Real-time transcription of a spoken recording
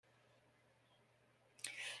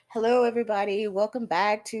Hello, everybody. Welcome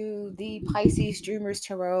back to the Pisces Dreamers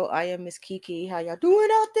Tarot. I am Miss Kiki. How y'all doing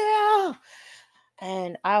out there?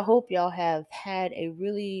 And I hope y'all have had a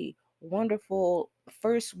really wonderful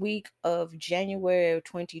first week of January of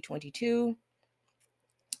 2022.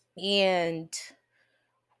 And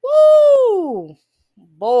woo,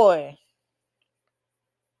 boy,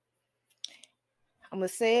 I'm gonna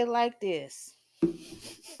say it like this.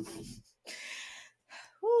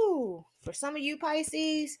 Whew. For some of you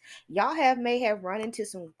Pisces, y'all may have run into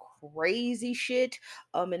some crazy shit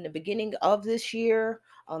in the beginning of this year.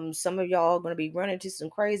 Some of y'all are gonna be running into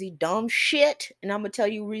some crazy dumb shit. And I'm gonna tell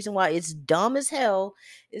you the reason why it's dumb as hell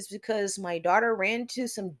is because my daughter ran into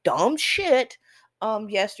some dumb shit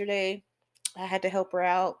yesterday. I had to help her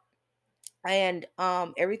out. And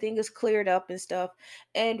everything is cleared up and stuff.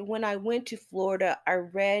 And when I went to Florida,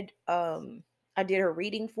 I did her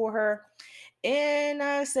reading for her, and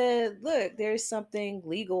I said, look, there's something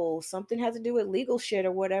legal. Something has to do with legal shit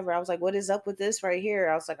or whatever. I was like, what is up with this right here?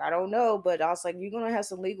 I was like, I don't know. But I was like, you're going to have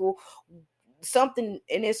some legal something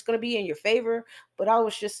and it's going to be in your favor. But I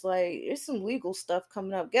was just like, there's some legal stuff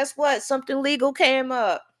coming up. Guess what? Something legal came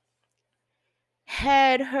up.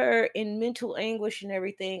 Had her in mental anguish and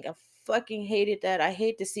everything. I fucking hated that. I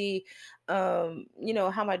hate to see how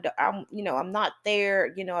I'm not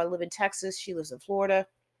there. I live in Texas, she lives in Florida,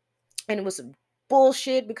 and it was some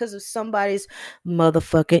bullshit because of somebody's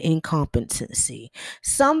motherfucking incompetency.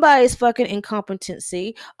 Somebody's fucking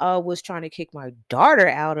incompetency was trying to kick my daughter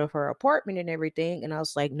out of her apartment and everything, and I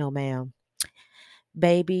was like, no ma'am,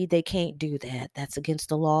 baby, they can't do that. That's against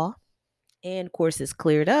the law. And of course, it's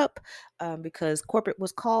cleared up because corporate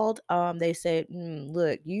was called. They said,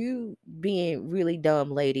 look, you being really dumb,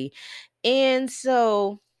 lady. And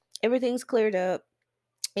so everything's cleared up.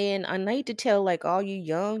 And I need to tell like all you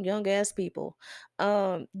young ass people,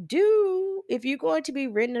 do if you're going to be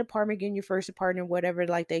renting an apartment, getting your first apartment, whatever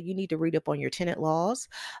like that, you need to read up on your tenant laws,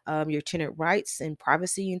 your tenant rights and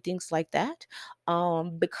privacy and things like that.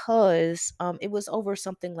 Because it was over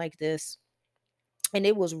something like this, and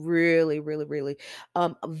it was really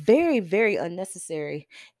very very unnecessary.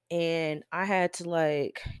 And I had to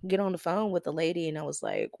like get on the phone with the lady, and I was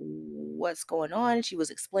like, what's going on? And she was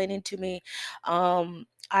explaining to me.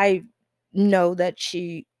 I know that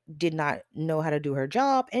she did not know how to do her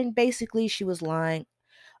job, and basically she was lying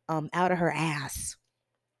out of her ass.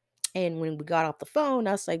 And when we got off the phone,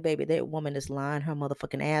 I was like, baby, that woman is lying her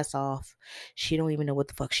motherfucking ass off. She don't even know what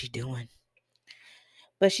the fuck she's doing.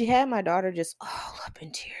 But she had my daughter just all up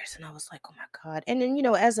in tears, and I was like, "Oh my god." And then,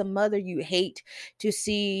 as a mother, you hate to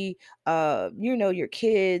see your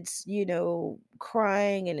kids,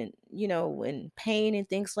 crying and in pain and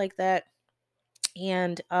things like that.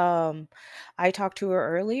 And I talked to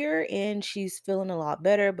her earlier, and she's feeling a lot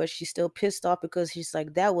better, but she's still pissed off because she's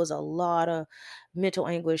like, that was a lot of mental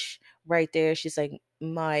anguish right there. She's like,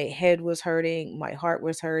 my head was hurting, my heart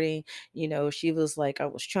was hurting. She was like, I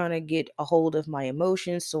was trying to get a hold of my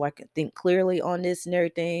emotions so I could think clearly on this and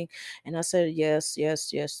everything. And I said, yes,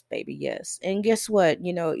 yes, yes, baby, yes. And guess what?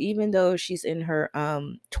 Even though she's in her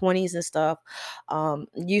 20s and stuff,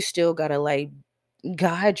 you still gotta like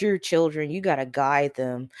guide your children. You got to guide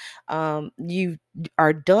them. You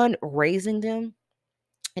are done raising them.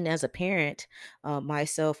 And as a parent,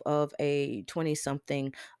 myself of a 20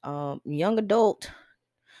 something young adult,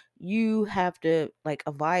 you have to like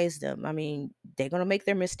advise them. I mean, they're going to make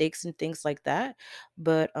their mistakes and things like that,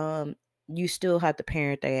 but you still have to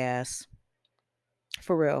parent their ass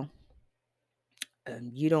for real.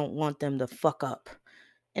 You don't want them to fuck up,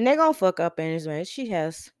 and they're going to fuck up anyway. She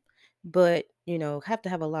has, but have to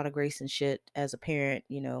have a lot of grace and shit as a parent.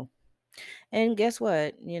 And guess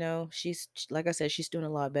what? She's like I said, she's doing a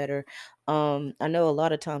lot better. I know a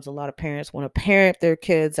lot of times a lot of parents want to parent their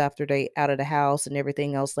kids after they out of the house and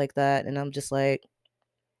everything else like that. And I'm just like,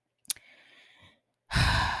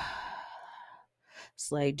 it's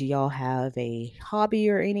like, do y'all have a hobby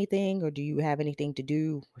or anything, or do you have anything to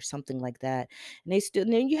do or something like that? And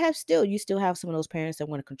then you still have some of those parents that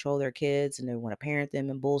want to control their kids and they want to parent them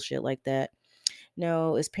and bullshit like that.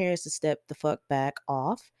 No, it's parents to step the fuck back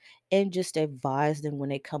off and just advise them when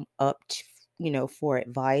they come up for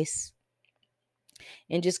advice,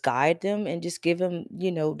 and just guide them and just give them,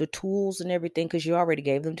 the tools and everything, because you already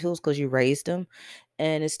gave them tools because you raised them.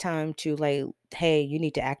 And it's time to like, hey, you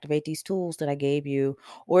need to activate these tools that I gave you.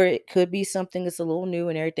 Or it could be something that's a little new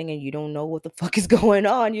and everything, and you don't know what the fuck is going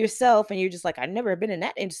on yourself. And you're just like, I've never been in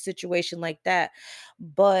that situation like that.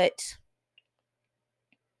 But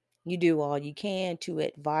you do all you can to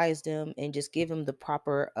advise them and just give them the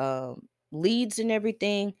proper leads and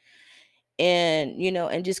everything. and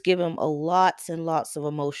and just give them a lots and lots of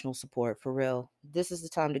emotional support. For real, this is the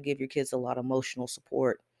time to give your kids a lot of emotional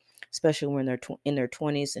support, especially when they're in their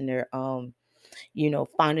 20s and they're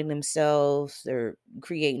finding themselves, they're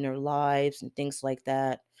creating their lives and things like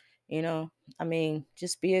that. You know, I mean,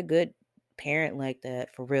 just be a good parent like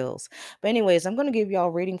that, for reals. But anyways, I'm gonna give y'all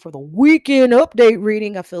a reading for the weekend update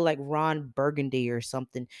reading. I feel like Ron Burgundy or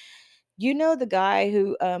something. You know the guy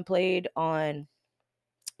who played on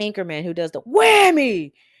Anchorman, who does the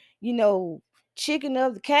whammy, you know, chicken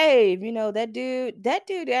of the cave. That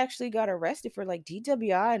dude actually got arrested for like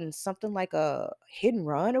DWI and something like a hit and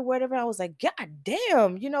run or whatever. I was like, God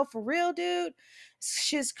damn, for real, dude. It's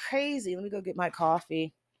just crazy. Let me go get my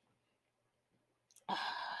coffee.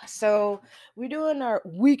 So we're doing our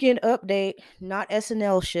weekend update, not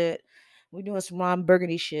SNL shit. We're doing some Ron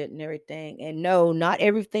Burgundy shit and everything. And no, not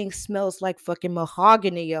everything smells like fucking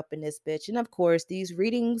mahogany up in this bitch. And of course, these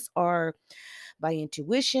readings are by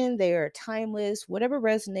intuition. They are timeless. Whatever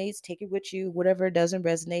resonates, take it with you. Whatever doesn't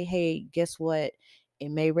resonate, hey, guess what?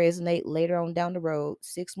 It may resonate later on down the road.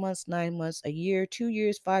 6 months, 9 months, a year, 2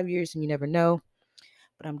 years, 5 years, and you never know.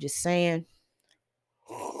 But I'm just saying,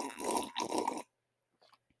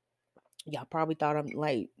 y'all probably thought I'm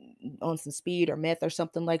like on some speed or meth or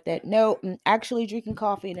something like that. No, I'm actually drinking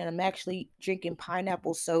coffee and I'm actually drinking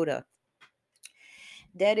pineapple soda.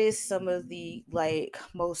 That is some of the like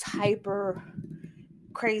most hyper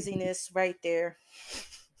craziness right there.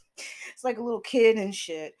 It's like a little kid and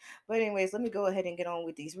shit. But anyways, let me go ahead and get on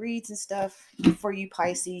with these reads and stuff. For you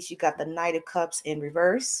Pisces, you got the Knight of Cups in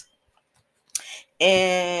reverse.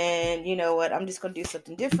 And you know what? I'm just going to do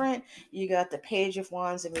something different. You got the Page of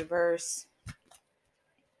Wands in reverse.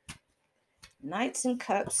 Knights and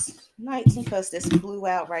Cups this flew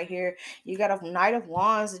out right here. You got a Knight of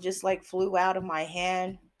Wands that just like flew out of my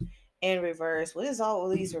hand in reverse. What is all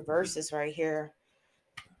of these reverses right here?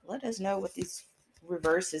 Let us know what these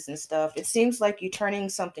reverses and stuff. It seems like you're turning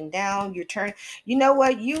something down. You know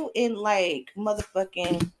what? You in like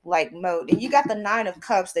motherfucking like mode. And you got the Nine of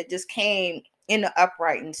Cups that just came in the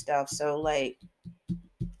upright and stuff. So like,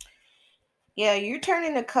 yeah, you're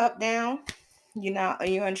turning the cup down.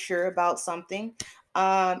 You're unsure about something.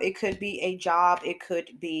 It could be a job, it could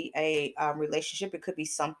be a relationship, it could be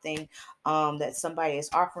something that somebody is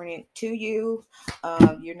offering it to you.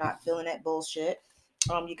 You're not feeling that bullshit.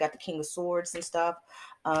 You got the King of Swords and stuff.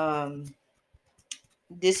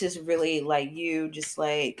 This is really like you, just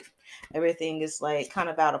like everything is like kind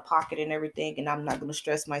of out of pocket and everything, and I'm not going to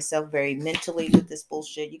stress myself very mentally with this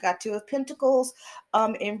bullshit. You got Two of Pentacles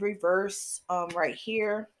in reverse right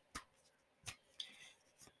here.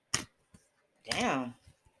 Damn,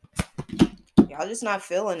 y'all just not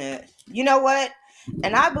feeling it. You know what?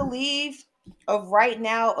 And I believe of right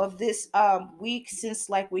now of this week, since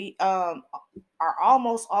like we are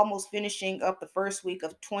almost finishing up the first week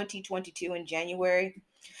of 2022 in January.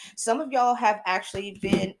 Some of y'all have actually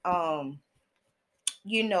been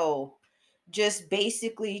you know just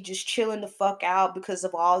basically just chilling the fuck out because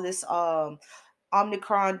of all this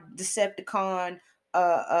Omicron, Decepticon,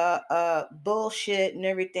 bullshit and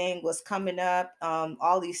everything was coming up.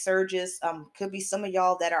 All these surges. Could be some of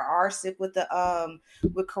y'all that are sick with the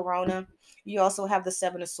with Corona. You also have the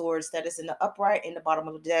Seven of Swords that is in the upright in the bottom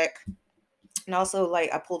of the deck, and also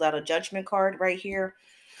like I pulled out a Judgment card right here.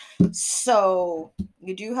 So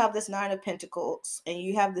you do have this Nine of Pentacles, and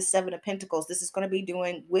you have the Seven of Pentacles. This is going to be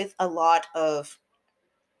doing with a lot of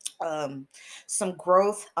some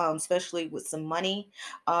growth, especially with some money.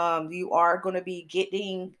 You are going to be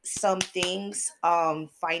getting some things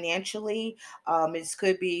financially. It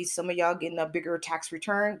could be some of y'all getting a bigger tax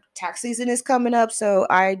return. Tax season is coming up, so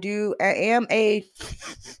I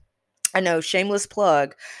know, shameless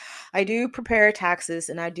plug. I do prepare taxes,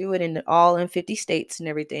 and I do it in 50 states and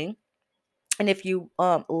everything. And if you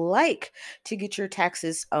like to get your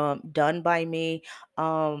taxes done by me,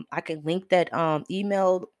 I can link that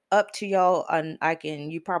email up to y'all,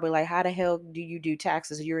 and you probably like, how the hell do you do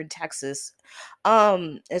taxes? You're in Texas.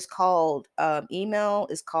 It's called email.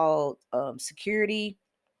 It's called security.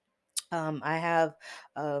 I have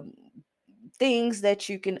um things that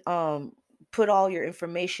you can put all your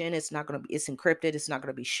information. It's encrypted, it's not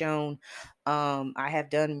going to be shown. I have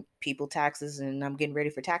done people taxes, and I'm getting ready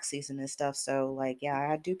for tax season and stuff, so like,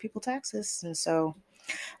 yeah, I do people taxes, and so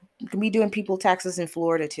I'm gonna be doing people taxes in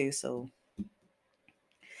Florida too, so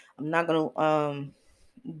I'm not going to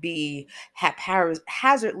be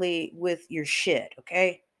haphazardly with your shit,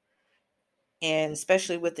 okay? And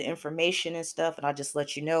especially with the information and stuff, and I'll just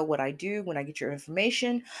let you know what I do when I get your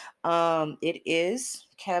information. It is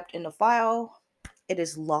kept in a file, it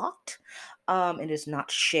is locked, it is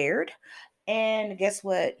not shared, And guess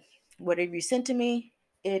what? Whatever you sent to me,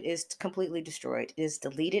 it is completely destroyed. It is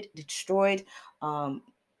deleted, destroyed. Um,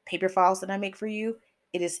 Paper files that I make for you,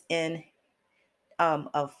 it is in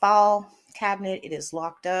a file cabinet. It is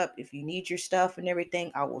locked up. If you need your stuff and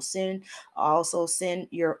everything, I will send. I'll also send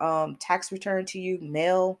your tax return to you,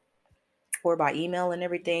 mail or by email and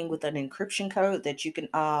everything with an encryption code that you can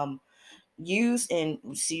use and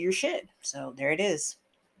see your shit. So there it is.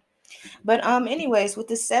 But anyways, with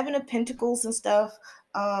the Seven of Pentacles and stuff,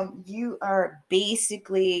 you are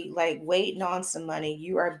basically like waiting on some money.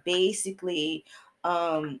 You are basically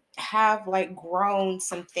have like grown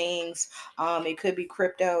some things. It could be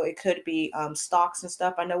crypto, it could be stocks and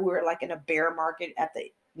stuff. I know we're like in a bear market at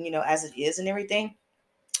the, as it is and everything.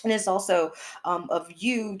 And it's also of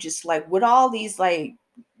you just like with all these like,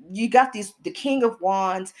 you got these, the King of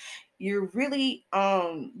Wands. You're really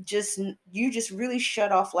just, you just really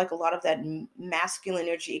shut off like a lot of that masculine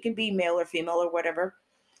energy. It can be male or female or whatever.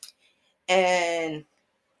 And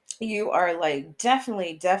you are like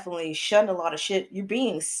definitely shutting a lot of shit. You're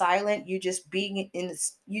being silent. You just being in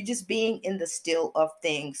this, you just being in the still of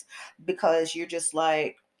things, because you're just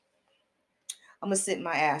like, I'm gonna sit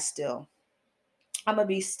my ass still. I'm gonna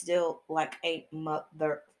be still like a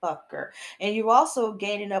motherfucker. And you're also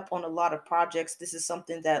gaining up on a lot of projects. This is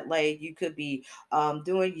something that like you could be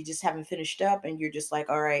doing. You just haven't finished up, and you're just like,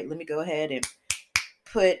 all right, let me go ahead and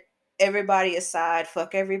put everybody aside.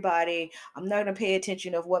 Fuck everybody. I'm not gonna pay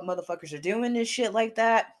attention of what motherfuckers are doing and shit like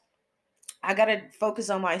that. I gotta focus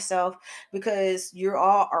on myself, because you're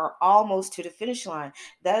all are almost to the finish line.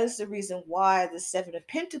 That is the reason why the Seven of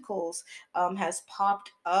Pentacles has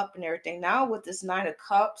popped up and everything. Now with this Nine of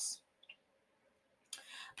Cups,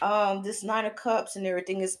 this Nine of Cups and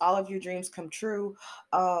everything is all of your dreams come true.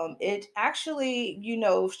 It actually,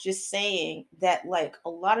 just saying that like a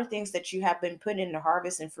lot of things that you have been putting in the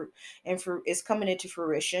harvest and fruit is coming into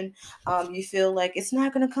fruition. You feel like it's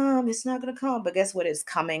not gonna come, it's not gonna come, but guess what? It's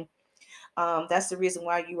coming. That's the reason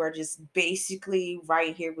why you are just basically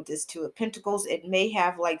right here with this Two of Pentacles. It may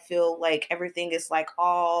have like feel like everything is like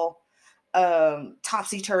all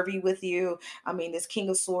topsy-turvy with you. I mean, this King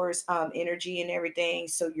of Swords energy and everything.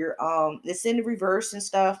 So you're it's in the reverse and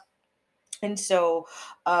stuff. And so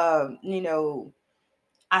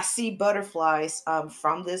I see butterflies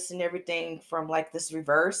from this and everything, from like this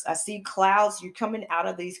reverse. I see clouds. You're coming out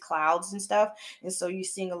of these clouds and stuff. And so you're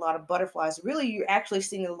seeing a lot of butterflies. Really, you're actually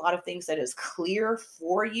seeing a lot of things that is clear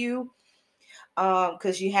for you.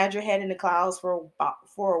 Because you had your head in the clouds for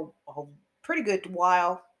a pretty good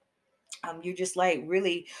while. You're just like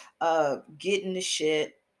really getting the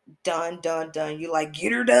shit done. You like,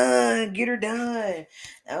 get her done.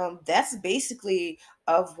 That's basically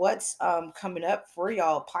of what's coming up for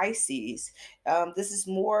y'all Pisces. This is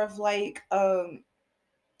more of like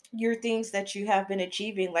your things that you have been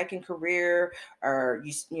achieving, like in career, or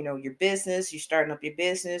your business. You starting up your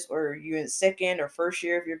business, or you're in second or first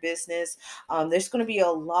year of your business. There's going to be a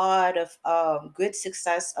lot of good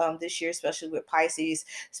success this year, especially with Pisces,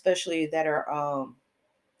 especially that are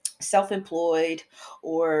self-employed,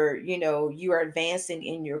 or you are advancing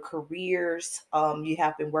in your careers. You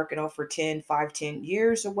have been working on for 10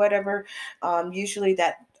 years or whatever. Usually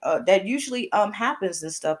that usually happens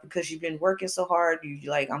and stuff, because you've been working so hard. You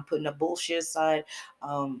like, I'm putting a bullshit aside.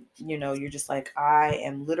 You're just like, I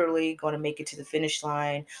am literally going to make it to the finish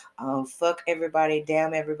line. Fuck everybody,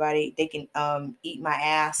 damn everybody, they can eat my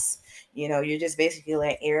ass. You're just basically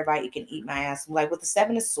like, everybody can eat my ass. Like with the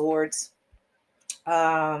Seven of Swords,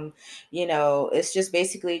 it's just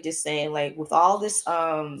basically just saying like, with all this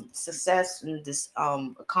success and this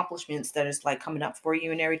accomplishments that is like coming up for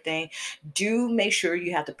you and everything, do make sure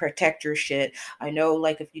you have to protect your shit. I know,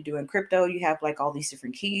 like, if you're doing crypto, you have like all these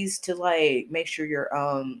different keys to like make sure your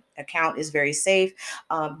account is very safe.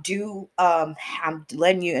 Do I'm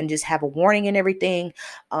letting you and just have a warning and everything.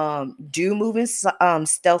 Do move in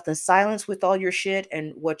stealth and silence with all your shit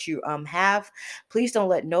and what you have. Please don't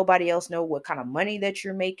let nobody else know what kind of money that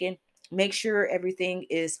you're making. Make sure everything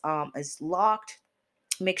is locked.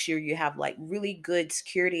 Make sure you have like really good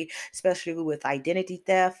security, especially with identity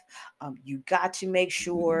theft. You got to make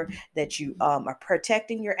sure that you are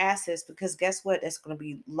protecting your assets, because guess what? That's going to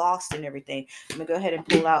be lost and everything. I'm gonna go ahead and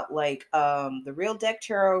pull out like the real deck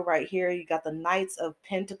tarot right here. You got the Knights of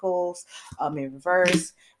Pentacles in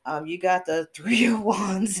reverse. You got the Three of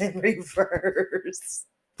Wands in reverse.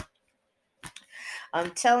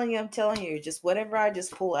 I'm telling you, just whatever I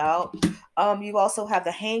just pull out. You also have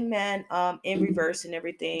the Hangman in reverse and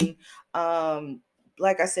everything.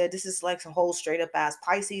 Like I said, this is like some whole straight up ass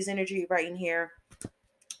Pisces energy right in here.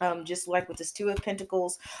 Just like with this Two of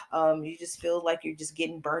Pentacles, you just feel like you're just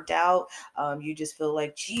getting burnt out. You just feel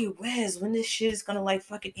like, gee whiz, when this shit is gonna like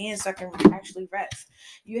fucking end so I can actually rest.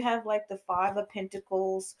 You have like the Five of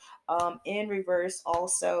Pentacles in reverse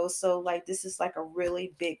also. So like this is like a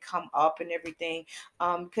really big come up and everything.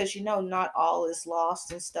 Because you know not all is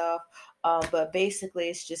lost and stuff. But basically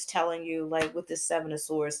it's just telling you like with the Seven of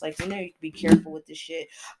Swords, like you know you can be careful with this shit.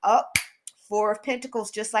 Up. Four of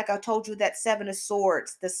Pentacles, just like I told you, that Seven of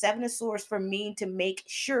Swords. The Seven of Swords for me to make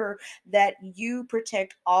sure that you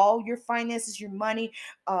protect all your finances, your money,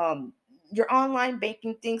 your online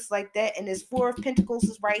banking, things like that. And this Four of Pentacles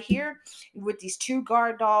is right here with these two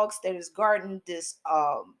guard dogs that is guarding this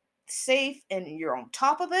safe, and you're on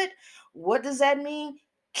top of it. What does that mean?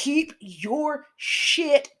 Keep your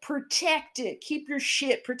shit protected. Keep your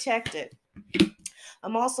shit protected.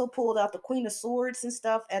 I'm also pulled out the Queen of Swords and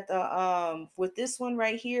stuff at the with this one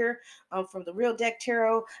right here from the Real Deck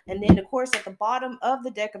Tarot, and then of course at the bottom of the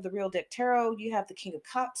deck of the Real Deck Tarot you have the King of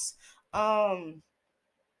Cups.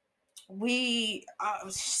 We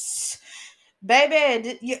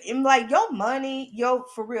baby, I'm like your money, yo,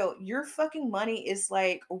 for real, your fucking money is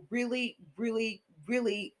like really, really,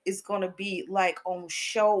 really is gonna be like on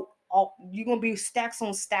show. All, you're gonna be stacks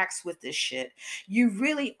on stacks with this shit. You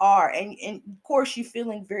really are, and of course you're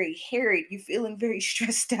feeling very harried. You're feeling very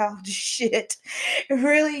stressed out. Shit,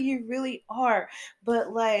 really, you really are.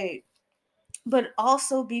 But like, but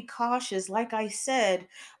also be cautious. Like I said,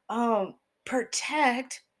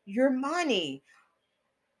 protect your money.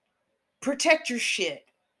 Protect your shit.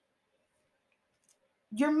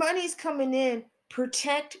 Your money's coming in.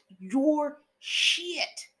 Protect your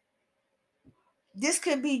shit. This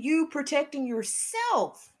could be you protecting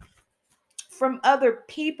yourself from other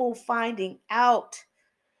people finding out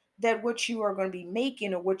that what you are going to be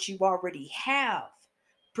making or what you already have.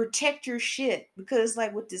 Protect your shit, because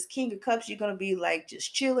like with this King of Cups, you're going to be like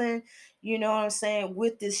just chilling, you know what I'm saying,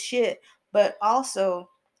 with this shit. But also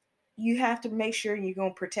you have to make sure you're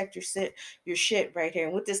going to protect your shit right here.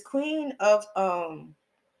 And with this Queen of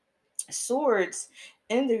Swords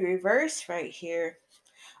in the reverse right here,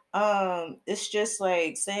 it's just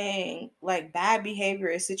like saying like bad behavior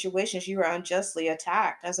in situations you are unjustly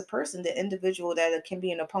attacked as a person, the individual that can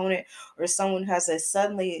be an opponent or someone who has a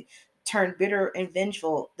suddenly turned bitter and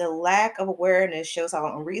vengeful. The lack of awareness shows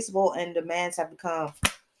how unreasonable and demands have become.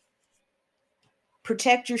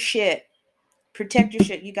 Protect your shit. Protect your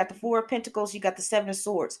shit. You got the Four of Pentacles, you got the Seven of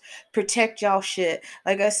Swords. Protect y'all shit.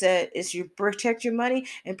 Like I said, it's you protect your money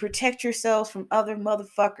and protect yourselves from other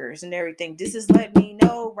motherfuckers and everything. This is letting me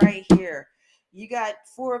know right here. You got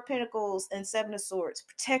Four of Pentacles and Seven of Swords.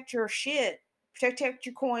 Protect your shit. Protect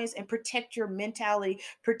your coins and protect your mentality.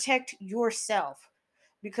 Protect yourself.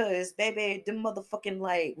 Because baby, the motherfucking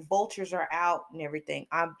like vultures are out and everything.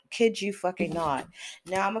 I kid you fucking not.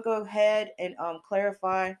 Now I'm gonna go ahead and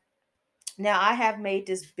clarify. Now I have made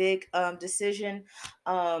this big decision.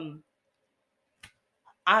 Um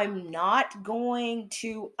I'm not going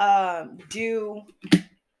to do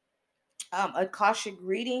Akashic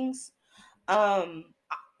readings.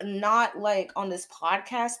 Not like on this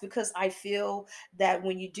podcast, because I feel that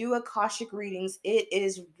when you do Akashic readings, it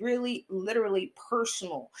is really literally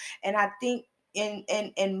personal. And I think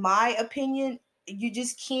in my opinion, you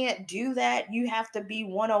just can't do that. You have to be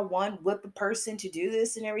one-on-one with the person to do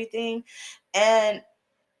this and everything. And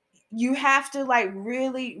you have to like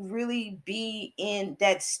really really be in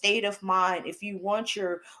that state of mind if you want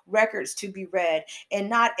your records to be read, and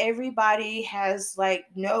not everybody has like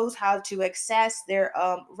knows how to access their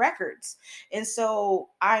records. And so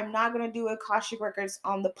I'm not going to do Akashic records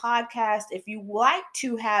on the podcast. If you like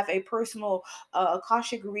to have a personal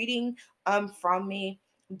Akashic reading from me,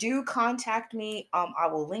 do contact me. I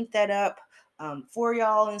will link that up for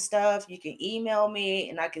y'all and stuff. You can email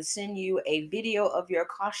me and I can send you a video of your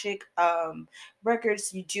Akashic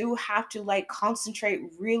records. You do have to like concentrate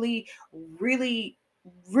really, really,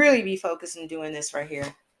 really be focused in doing this right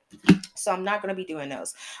here. So I'm not going to be doing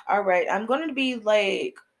those. All right. I'm going to be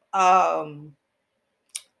like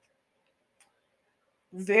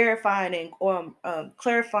verifying and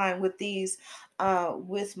clarifying with these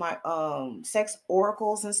with my sex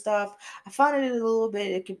oracles and stuff. I find it a little bit,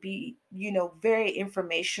 it could be, you know, very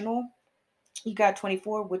informational. You got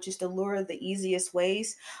 24, which is the lure of the easiest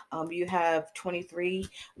ways. You have 23,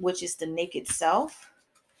 which is the naked self.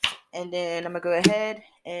 And then I'm gonna go ahead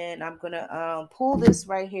and I'm gonna pull this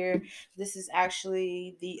right here. This is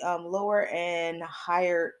actually the lower and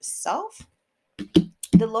higher self.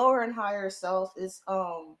 The lower and higher self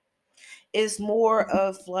is more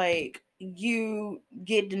of like you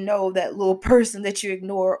get to know that little person that you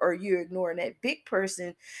ignore, or you're ignoring that big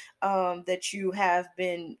person that you have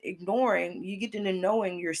been ignoring. You get to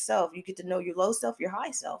knowing yourself. You get to know your low self, your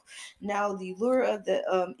high self. Now, the lure of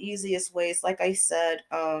the easiest ways, like I said,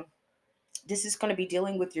 this is going to be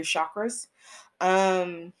dealing with your chakras.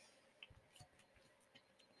 Um,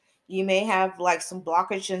 you may have like some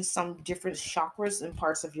blockage in some different chakras and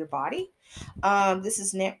parts of your body. This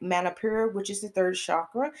is Manipura, which is the third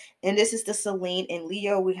chakra, and this is the Selene. In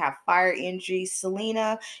Leo, we have fire energy.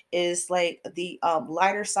 Selena is like the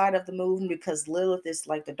lighter side of the moon, because Lilith is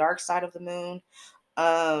like the dark side of the moon.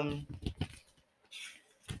 Um,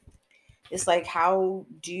 it's like oh,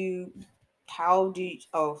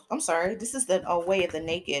 I'm sorry, this is the way of the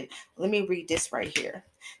naked. Let me read this right here.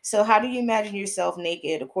 So how do you imagine yourself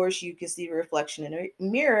naked? Of course you can see the reflection in a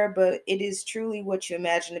mirror, but it is truly what you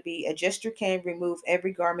imagine to be. A gesture can remove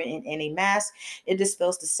every garment in any mask. It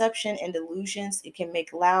dispels deception and delusions. It can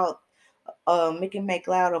make loud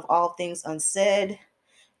of all things unsaid.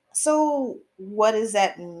 So what does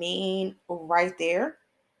that mean right there?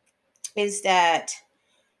 Is that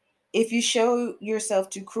if you show yourself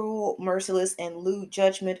to cruel, merciless, and lewd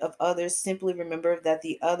judgment of others, simply remember that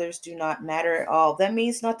the others do not matter at all. That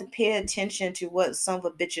means not to pay attention to what some of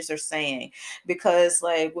the bitches are saying, because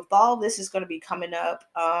like with all this is going to be coming up,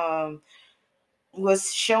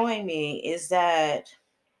 what's showing me is that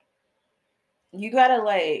you gotta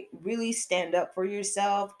like really stand up for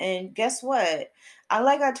yourself. And guess what,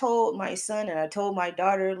 I told my son and I told my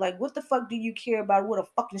daughter, like, what the fuck do you care about what a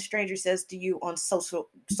fucking stranger says to you on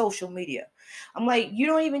social media? I'm like, you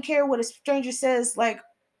don't even care what a stranger says, like,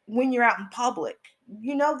 when you're out in public,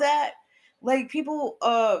 you know that. Like, people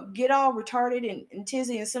get all retarded and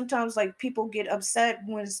tizzy, and sometimes like people get upset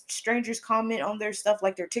when strangers comment on their stuff,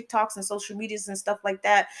 like their TikToks and social medias and stuff like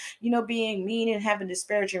that, being mean and having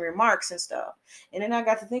disparaging remarks and stuff. And then I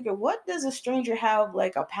got to thinking, what does a stranger have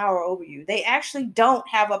like a power over you? They actually don't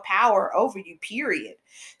have a power over you, period.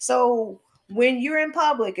 So when you're in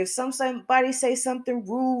public, if somebody say something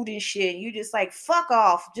rude and shit, you just like fuck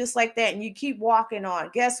off just like that, and you keep walking on.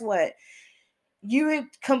 Guess what? You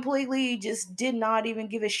completely just did not even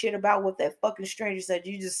give a shit about what that fucking stranger said.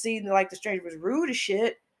 You just seen like the stranger was rude as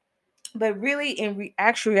shit. But really, in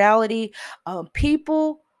actuality,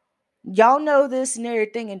 people, y'all know this and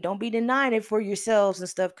everything, and don't be denying it for yourselves and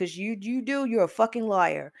stuff, because you're a fucking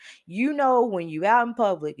liar. When you out in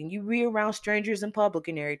public and you be around strangers in public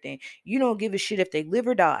and everything, you don't give a shit if they live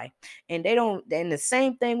or die. And they don't, and the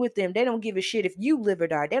same thing with them, they don't give a shit if you live or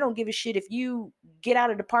die. They don't give a shit if you get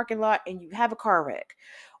out of the parking lot and you have a car wreck,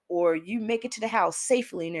 or you make it to the house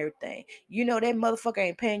safely and everything. That motherfucker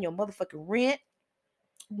ain't paying your motherfucking rent,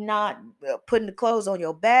 not putting the clothes on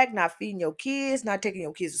your back, not feeding your kids, not taking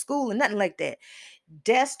your kids to school, and nothing like that.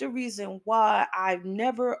 That's the reason why I've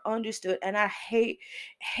never understood, and I hate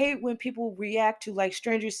when people react to like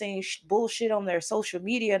strangers saying bullshit on their social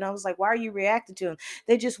media. And I was like, why are you reacting to them?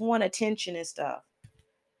 They just want attention and stuff.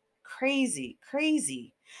 Crazy,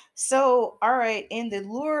 crazy. So, all right, and the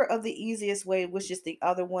lure of the easiest way, which is the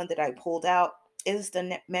other one that I pulled out, is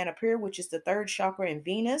the Manipur, which is the third chakra in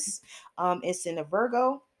Venus. It's in a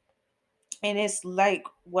Virgo. And it's like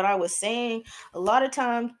what I was saying, a lot of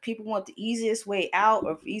times people want the easiest way out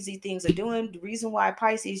of easy things are doing. The reason why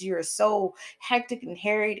Pisces, you're so hectic and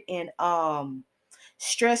harried and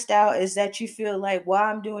stressed out is that you feel like, while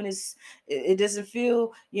I'm doing this, it doesn't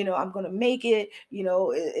feel, I'm gonna make it,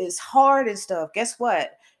 it's hard and stuff. Guess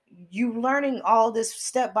what? You learning all this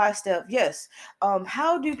step by step. Yes.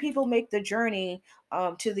 How do people make the journey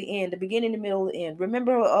to the end, the beginning, the middle, the end?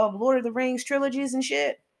 Remember Lord of the Rings trilogies and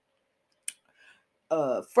shit?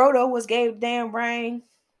 Frodo was gave damn ring,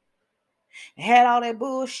 had all that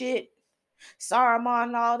bullshit, Saruman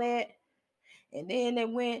and all that, and then they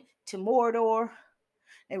went to Mordor.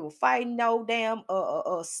 They were fighting no damn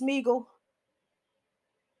Smeagol.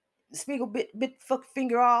 The Smeagol bit the fucking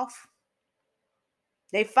finger off.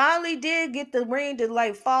 They finally did get the ring to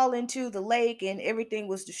like fall into the lake, and everything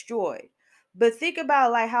was destroyed. But think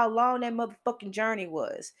about like how long that motherfucking journey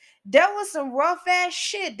was. There was some rough ass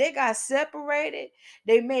shit. They got separated.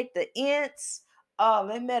 They met the Ents.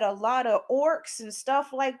 They met a lot of orcs and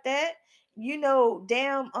stuff like that.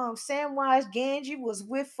 Damn, Samwise Gamgee was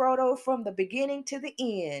with Frodo from the beginning to the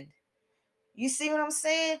end. You see what I'm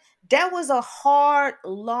saying? That was a hard,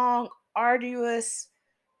 long, arduous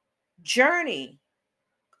journey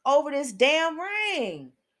over this damn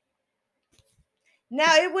ring.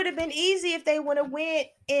 Now it would have been easy if they would have went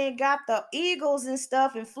and got the eagles and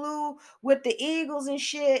stuff and flew with the eagles and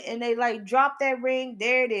shit, and they like dropped that ring.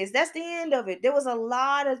 There it is. That's the end of it. There was a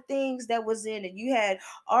lot of things that was in it. You had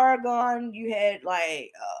Argon. You had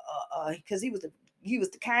like because he was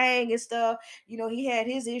the king and stuff. You know, he had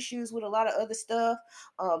his issues with a lot of other stuff.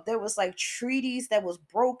 There was like treaties that was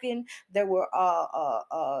broken. There were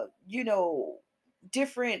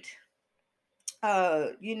different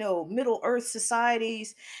Middle Earth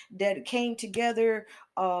societies that came together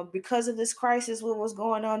because of this crisis, what was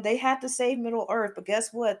going on. They had to save Middle Earth, but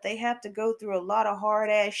guess what? They have to go through a lot of hard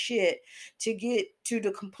ass shit to get to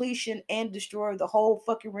the completion and destroy the whole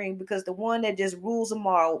fucking ring, because the one that just rules them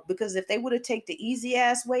all. Because if they would have take the easy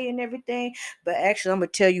ass way and everything, but actually I'm gonna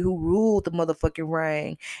tell you who ruled the motherfucking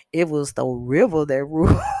ring. It was the river that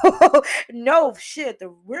ruled. No shit,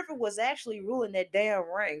 the river was actually ruling that damn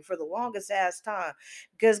ring for the longest ass time.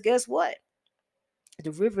 Because guess what?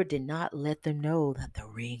 The river did not let them know that the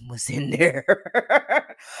ring was in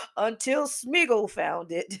there until Smeagol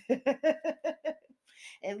found it.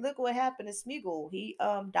 And look what happened to Smeagol. He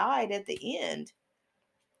died at the end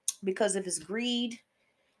because of his greed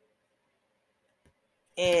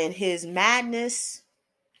and his madness.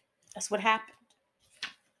 That's what happened.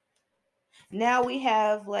 Now we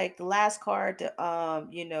have like the last card to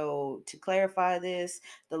to clarify this: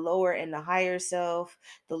 the lower and the higher self.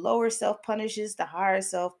 The lower self punishes, the higher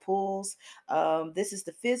self pulls. This is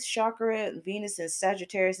the fifth chakra, Venus and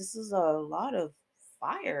Sagittarius. This is a lot of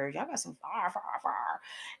fire. Y'all got some fire, fire, fire.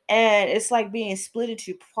 And it's like being split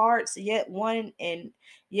into parts, yet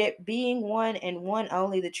being one and one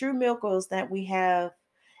only. The true miracle is that we have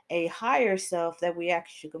a higher self that we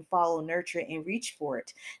actually can follow, nurture, and reach for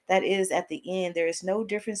it. That is, at the end, there is no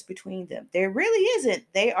difference between them. There really isn't.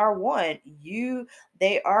 They are one.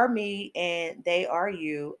 They are me, and they are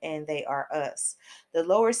you, and they are us. The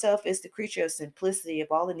lower self is the creature of simplicity of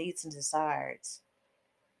all the needs and desires.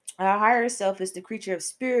 Our higher self is the creature of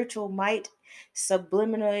spiritual might,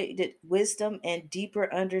 sublimated wisdom, and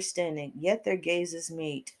deeper understanding. Yet their gazes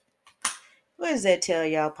meet. What does that tell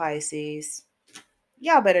y'all, Pisces?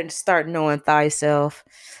 Y'all better start knowing thyself.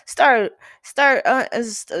 Start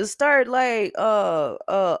start like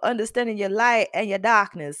understanding your light and your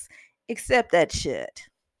darkness. Accept that shit.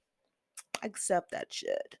 Accept that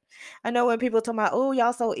shit. I know when people talk about, oh,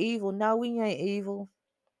 y'all so evil. No, we ain't evil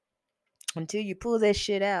until you pull that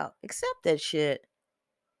shit out. Accept that shit.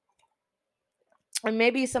 And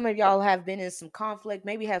maybe some of y'all have been in some conflict.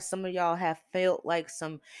 Maybe have some of y'all have felt like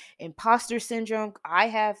some imposter syndrome. I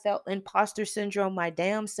have felt imposter syndrome my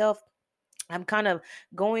damn self. I'm kind of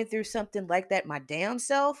going through something like that my damn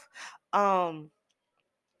self. Um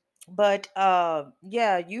but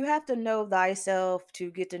yeah, you have to know thyself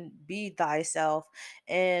to get to be thyself.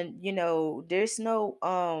 And there's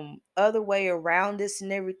no other way around this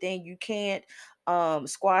and everything. You can't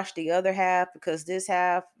squash the other half, because this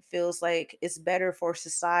half feels like it's better for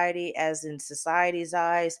society, as in society's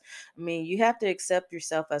eyes. I mean, you have to accept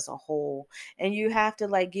yourself as a whole, and you have to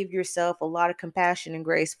like give yourself a lot of compassion and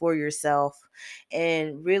grace for yourself.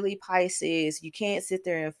 And really, Pisces, you can't sit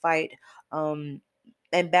there and fight um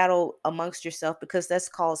and battle amongst yourself, because that's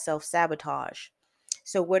called self-sabotage.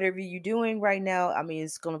 So whatever you're doing right now, I mean,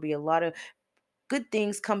 it's going to be a lot of good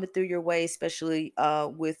things coming through your way, especially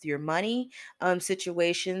with your money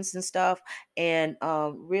situations and stuff. And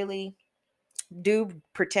really do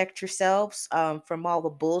protect yourselves from all the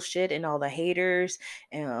bullshit and all the haters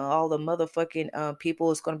and all the motherfucking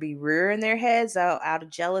people is going to be rearing their heads out of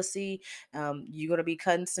jealousy. You're going to be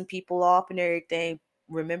cutting some people off and everything.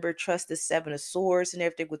 Remember, trust the seven of swords and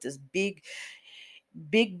everything, with this big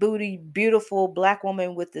booty beautiful black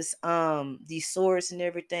woman with this these swords and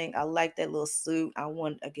everything. I like that little suit. I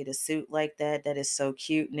want to get a suit like that. That is so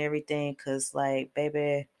cute and everything, because like,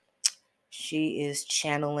 baby, she is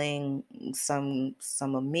channeling some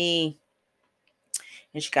of me.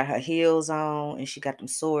 And she got her heels on and she got them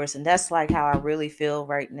swords. And that's like how I really feel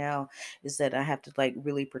right now, is that I have to like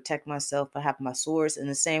really protect myself by having my swords. In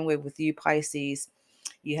the same way with you, Pisces,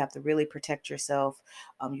 you have to really protect yourself.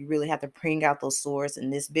 You really have to bring out those swords.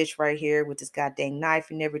 And this bitch right here with this goddamn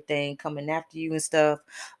knife and everything coming after you and stuff.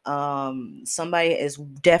 Somebody is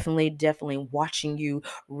definitely watching you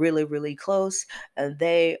really, really close.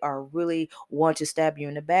 They are really want to stab you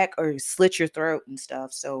in the back or slit your throat and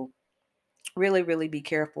stuff. So really, really be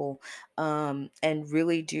careful, and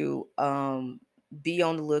really do be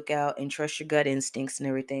on the lookout and trust your gut instincts and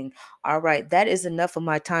everything. All right, that is enough of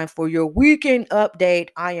my time for your weekend update.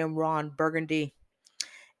 I am Ron Burgundy,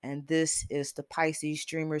 and this is the Pisces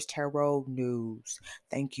Streamers Tarot News.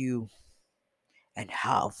 Thank you, and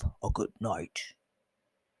have a good night.